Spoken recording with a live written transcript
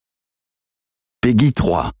Peggy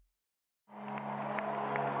 3.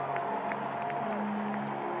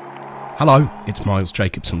 Hello, it's Miles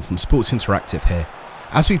Jacobson from Sports Interactive here.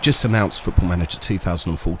 As we've just announced Football Manager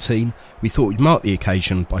 2014, we thought we'd mark the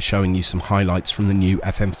occasion by showing you some highlights from the new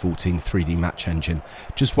FM14 3D Match Engine,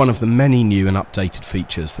 just one of the many new and updated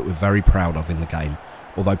features that we're very proud of in the game,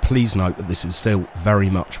 although please note that this is still very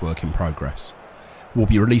much work in progress. We'll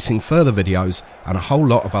be releasing further videos and a whole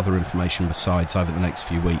lot of other information besides over the next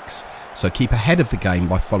few weeks, so keep ahead of the game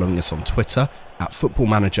by following us on Twitter at Football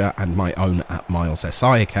Manager and my own at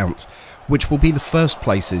MilesSI account, which will be the first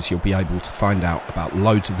places you'll be able to find out about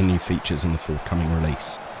loads of the new features in the forthcoming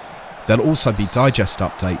release. There'll also be digest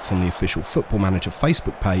updates on the official Football Manager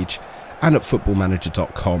Facebook page and at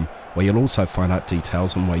footballmanager.com, where you'll also find out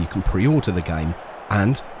details on where you can pre-order the game.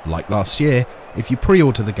 And, like last year, if you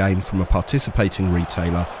pre-order the game from a participating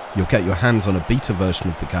retailer, you'll get your hands on a beta version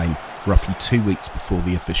of the game roughly 2 weeks before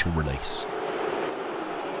the official release.